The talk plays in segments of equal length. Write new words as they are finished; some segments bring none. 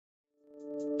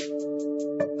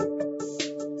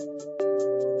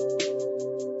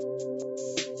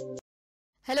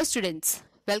Hello students,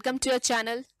 welcome to our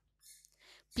channel.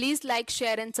 Please like,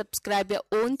 share and subscribe your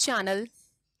own channel,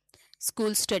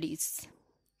 School Studies.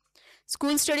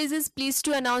 School Studies is pleased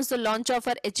to announce the launch of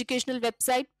our educational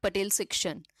website, Patel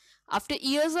Section. After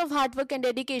years of hard work and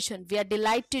dedication, we are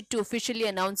delighted to officially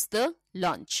announce the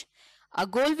launch. Our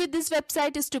goal with this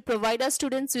website is to provide our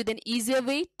students with an easier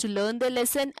way to learn their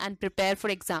lesson and prepare for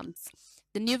exams.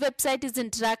 The new website is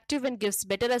interactive and gives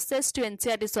better access to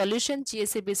NCERT Solution,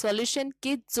 GSAB Solution,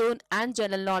 Kids Zone and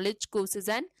General Knowledge courses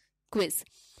and quiz.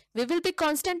 We will be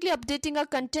constantly updating our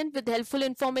content with helpful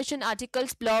information,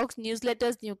 articles, blogs,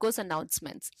 newsletters, new course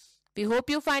announcements. We hope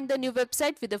you find the new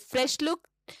website with a fresh look,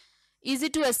 easy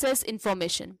to access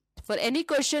information. For any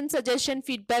question, suggestion,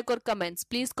 feedback or comments,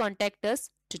 please contact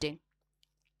us today.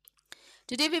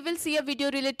 Today we will see a video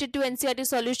related to NCERT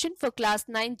Solution for Class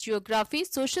 9 Geography,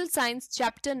 Social Science,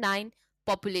 Chapter 9,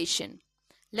 Population.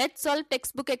 Let's solve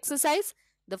textbook exercise.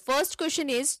 The first question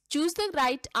is, choose the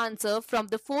right answer from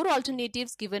the four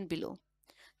alternatives given below.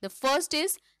 The first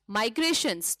is,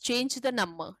 migrations change the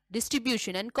number,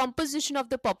 distribution and composition of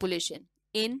the population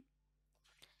in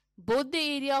both the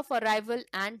area of arrival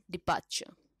and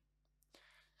departure.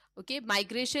 Okay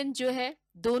migration जो है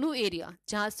दोनों area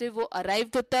जहां से वो arrive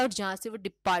होता है और जहां से वो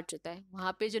डिपार्ट होता है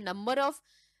वहां पे जो नंबर ऑफ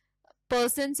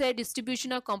पर्सन्स है,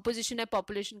 डिस्ट्रीब्यूशन और कॉम्पोजिशन है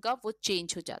पॉपुलेशन का, वो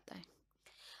चेंज हो जाता है.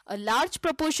 A large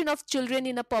proportion of children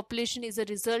in a population is a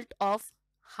result of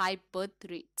high birth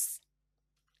rates.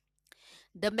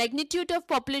 The magnitude of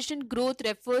population growth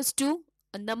refers to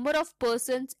a number of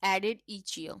persons added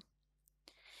each year.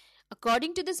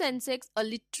 According to the census, a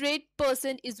literate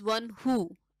person is one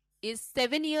who is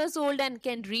 7 years old and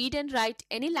can read and write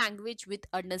any language with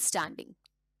understanding.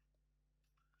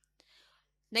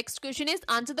 Next question is,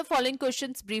 answer the following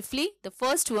questions briefly. The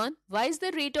first one, why is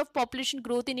the rate of population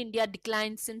growth in India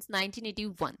declined since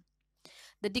 1981?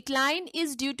 The decline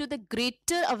is due to the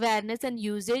greater awareness and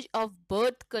usage of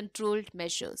birth controlled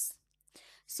measures.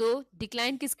 So,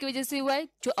 decline किसकी वजह से हुआ है?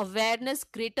 जो awareness,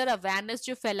 greater awareness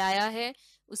जो फैलाया है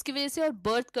उसकी वजह से और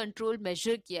birth control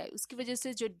measure किया है उसकी वजह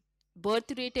से जो birth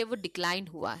rate है वो decline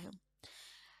हुआ है.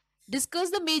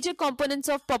 Discuss the major components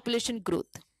of population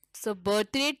growth. So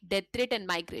birth rate, death rate and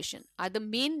migration are the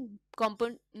main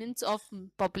components of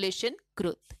population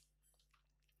growth.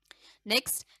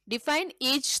 Next, define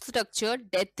age structure,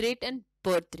 death rate and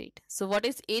birth rate. So what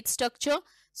is age structure?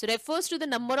 So refers to the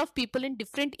number of people in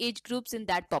different age groups in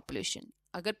that population.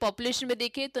 अगर population में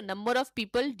देखें तो number of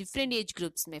people different age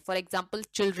groups में, for example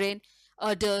children,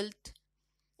 adult,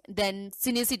 then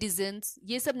senior citizens,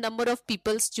 ये सब number of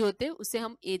peoples जो होते हैं उसे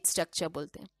हम age structure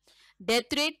बोलते हैं.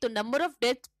 Death rate तो number of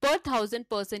deaths per 1000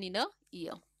 person in a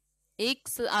year. एक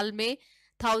साल में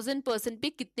 1000 person पे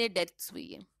कितने deaths हुई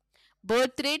है.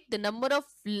 Birth rate the number of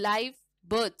live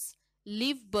births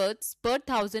per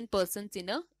 1000 persons in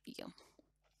a year.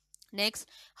 Next,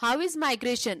 how is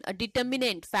migration a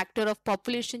determinant factor of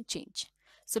population change?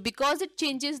 So because it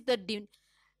changes the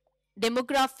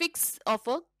demographics of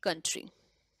a country.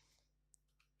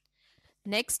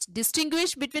 Next,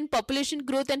 distinguish between population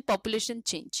growth and population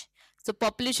change. So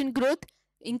population growth,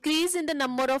 increase in the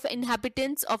number of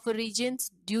inhabitants of a region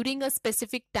during a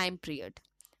specific time period.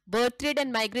 Birth rate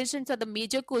and migrations are the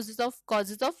major causes of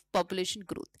population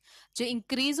growth. जो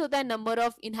increase होता है number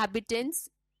of inhabitants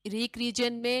एक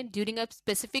region में during a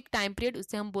specific time period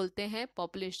उसे हम बोलते हैं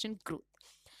population growth.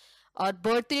 और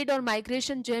birth rate और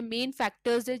migration जो है main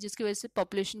factors है जिसकी वजह से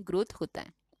population growth होता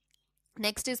है.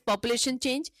 Next is population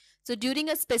change. So during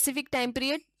a specific time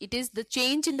period, it is the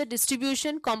change in the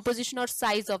distribution, composition or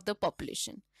size of the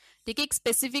population. ठीक है, एक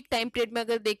specific time period में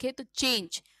अगर देखें तो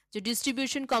change, जो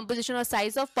distribution, composition और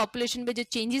size of population में जो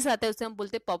changes आता है उसे हम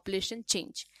बोलते हैं population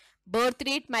change. Birth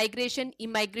rate, migration,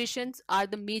 immigrations are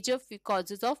the major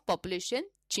causes of population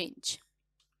change.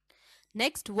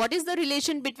 Next, what is the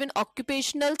relation between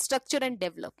occupational structure and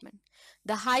development?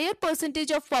 The higher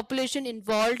percentage of population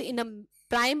involved in a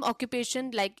prime occupation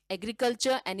like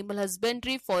agriculture, animal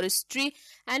husbandry, forestry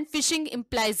and fishing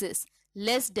implies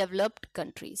less developed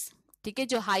countries. ठीक है,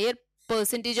 जो higher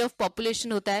percentage of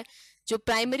population होता है जो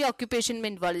primary occupation में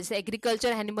involved जैसे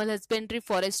agriculture, animal husbandry,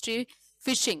 forestry,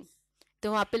 fishing,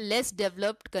 तो वहाँ पे less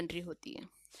developed country होती है.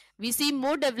 We see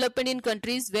more development in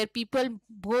countries where people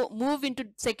move into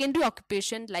secondary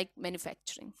occupation like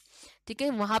manufacturing. ठीक है,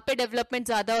 वहाँ पे डेवलपमेंट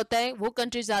ज़्यादा होता है, वो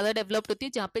कंट्री ज़्यादा डेवलप्ड होती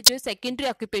है जहाँ पे जो सेकेंडरी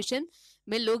ऑक्यूपेशन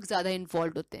में लोग ज़्यादा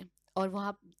इन्वॉल्व होते हैं. और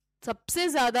वहाँ सबसे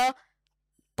ज़्यादा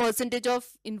परसेंटेज ऑफ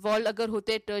इन्वॉल्व अगर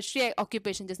होते हैं टर्शरी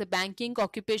ऑक्यूपेशन जैसे बैंकिंग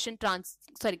ऑक्यूपेशन,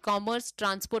 कॉमर्स,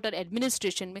 ट्रांसपोर्ट और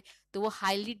एडमिनिस्ट्रेशन में, तो वो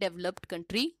हाईली डेवलप्ड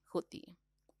कंट्री होती है.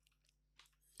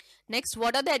 Next,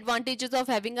 what are the advantages of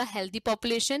having a healthy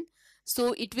population?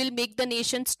 So it will make the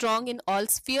nation strong in all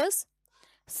spheres.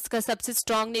 इसका सबसे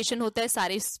स्ट्रांग नेशन होता है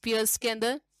सारे स्पीयर्स के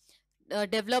अंदर.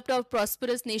 डेवलप्ड और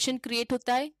प्रॉस्परस नेशन क्रिएट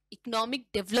होता है, इकोनॉमिक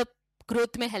डेवलप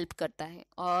ग्रोथ में हेल्प करता है,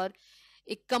 और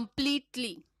एक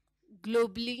कंप्लीटली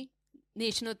ग्लोबली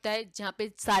नेशन होता है जहाँ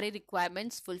पे सारे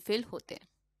रिक्वायरमेंट्स फुलफिल होते हैं.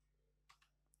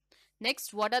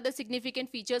 Next, what are the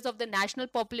significant features of the National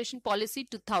Population Policy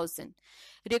 2000?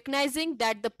 Recognizing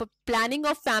that the planning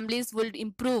of families will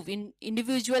improve in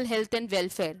individual health and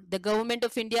welfare, the Government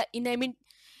of India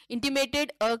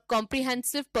intimated a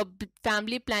comprehensive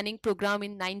family planning program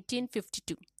in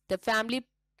 1952. The Family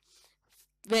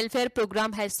Welfare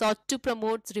Program has sought to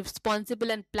promote responsible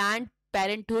and planned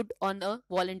parenthood on a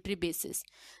voluntary basis.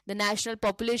 The National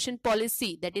Population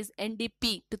Policy, that is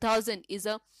NDP 2000, is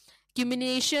a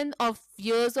culmination of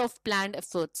years of planned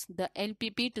efforts. The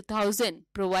NPP 2000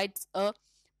 provides a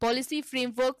policy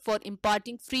framework for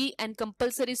imparting free and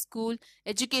compulsory school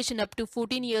education up to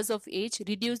 14 years of age,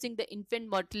 reducing the infant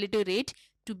mortality rate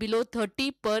to below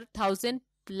 30 per thousand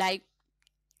live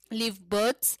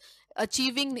births,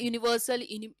 achieving universal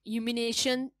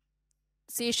immunization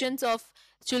of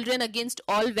children against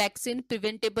all vaccine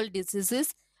preventable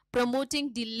diseases,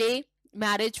 promoting delay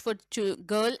marriage for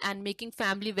girl, and making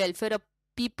family welfare a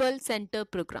people center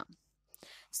program.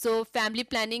 So family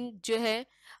planning जो है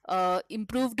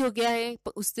improved हो गया है,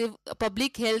 उससे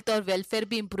public health और welfare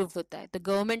भी improve होता है. तो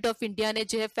गवर्नमेंट ऑफ इंडिया ने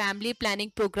जो है फैमिली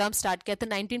प्लानिंग प्रोग्राम स्टार्ट किया था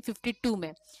 1952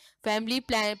 में. फैमिली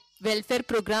वेलफेयर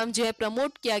प्रोग्राम जो है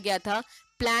प्रमोट किया गया था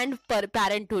प्लान्ड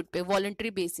पेरेंटहुड पे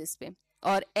वॉलंटरी बेसिस पे.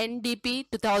 और एनडीपी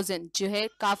 2000 जो है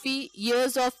काफ़ी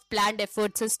ईयर्स ऑफ प्लान्ड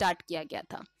एफर्ट से स्टार्ट किया गया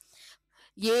था.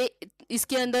 ये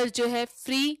इसके अंदर जो है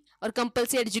फ्री और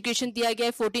कंपल्सरी एजुकेशन दिया गया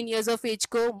है 14 इयर्स ऑफ एज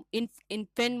को.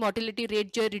 इन्फेंट मोर्टेलिटी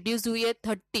रेट जो है रिड्यूस हुई है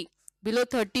 30 बिलो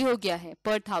 30 हो गया है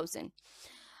पर थाउजेंड.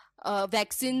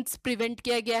 वैक्सीन प्रिवेंट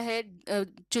किया गया है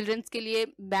चिल्ड्रंस के लिए.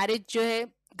 मैरिज जो है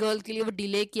गर्ल के लिए वो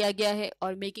डिले किया गया है,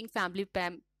 और मेकिंग फैमिली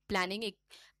प्लानिंग एक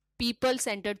पीपल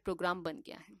सेंटर्ड प्रोग्राम बन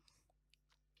गया है.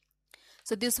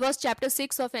 So this was chapter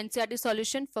 6 of NCERT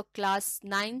Solution for Class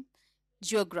 9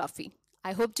 Geography.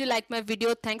 I hope you like my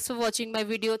video. Thanks for watching my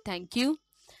video. Thank you.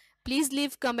 Please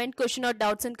leave comment, question or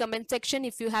doubts in comment section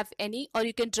if you have any, or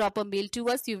you can drop a mail to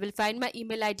us. You will find my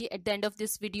email ID at the end of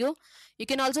this video. You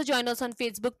can also join us on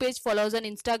Facebook page, follow us on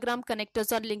Instagram, connect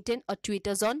us on LinkedIn, or tweet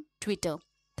us on Twitter.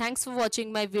 Thanks for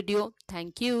watching my video.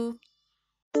 Thank you.